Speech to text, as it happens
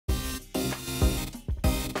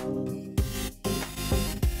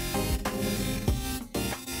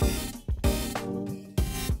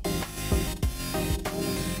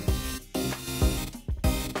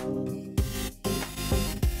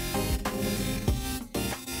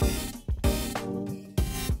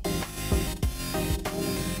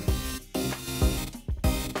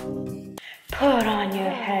put on your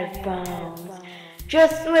headphones.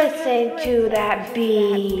 Just listen to that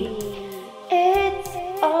beat. It's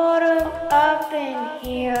autumn up in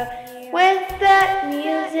here with that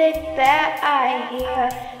music that I hear.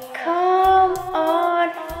 Come on,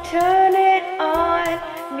 turn it on.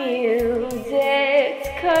 Music's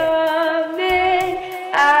coming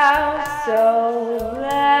out so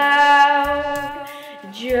loud.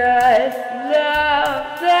 Just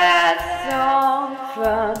love that song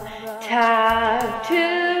from time to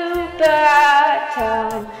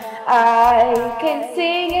time. I can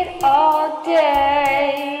sing it all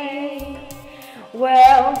day.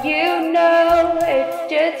 Well, you know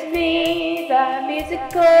it's just me, the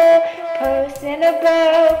musical person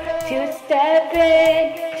about to step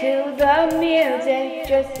into the music.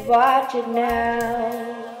 Just watch it now.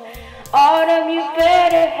 Autumn, you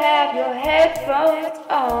better have your headphones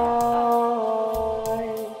on.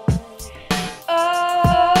 Oh,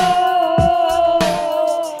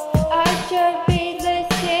 I should be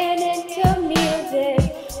listening to music.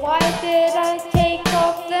 Why did I take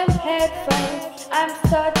off them headphones? I'm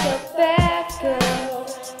such a bad girl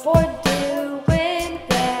for doing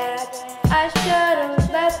that. I should have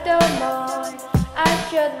left them on. I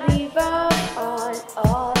should leave them on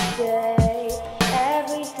all day,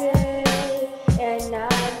 every day, and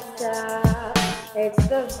non-stop. It's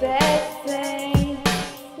the best thing.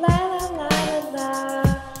 La la la la la.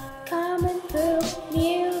 Coming through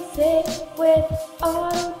music with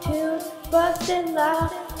auto-tune, busting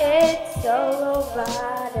loud. It's so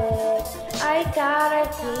robotic. I gotta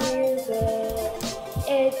hear it.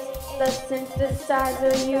 It's the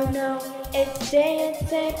synthesizer, you know. It's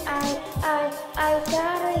dancing. I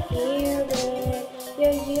gotta hear it.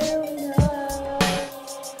 Yeah, you know.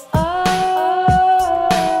 Oh,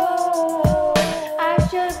 I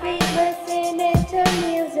should be listening to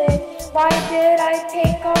music. Why did I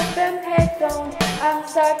take off them headphones? I'm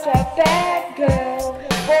such a bad girl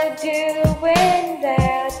for doing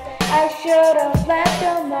that. I should have left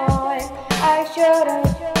them on. I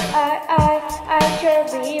should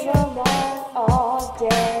leave them on all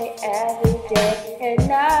day, every day, and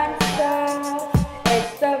non-stop.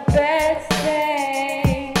 It's the best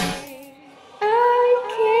thing. I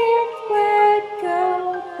can't let go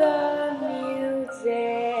the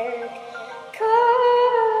music, 'cause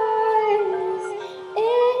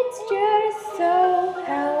it's just so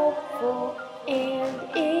helpful and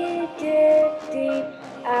addicting.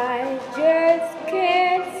 I just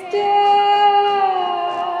can't stop,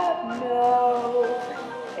 no.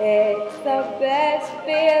 It's the best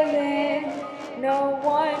feeling, no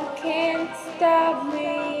one can stop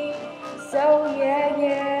me. So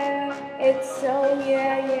yeah, it's so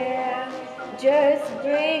yeah, just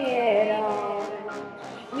bring it on.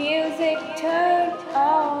 Music turned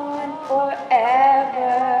on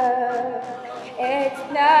forever. It's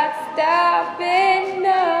not stopping,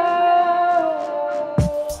 no.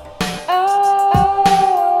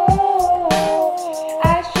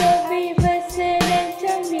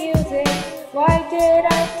 Why did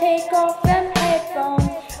I take off them headphones?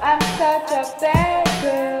 I'm such a bad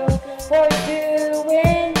girl for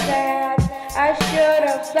doing that. I should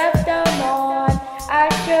have left them on. I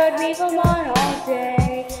should leave them on all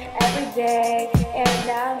day, every day, and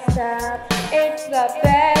non-stop. It's the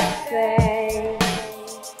best thing.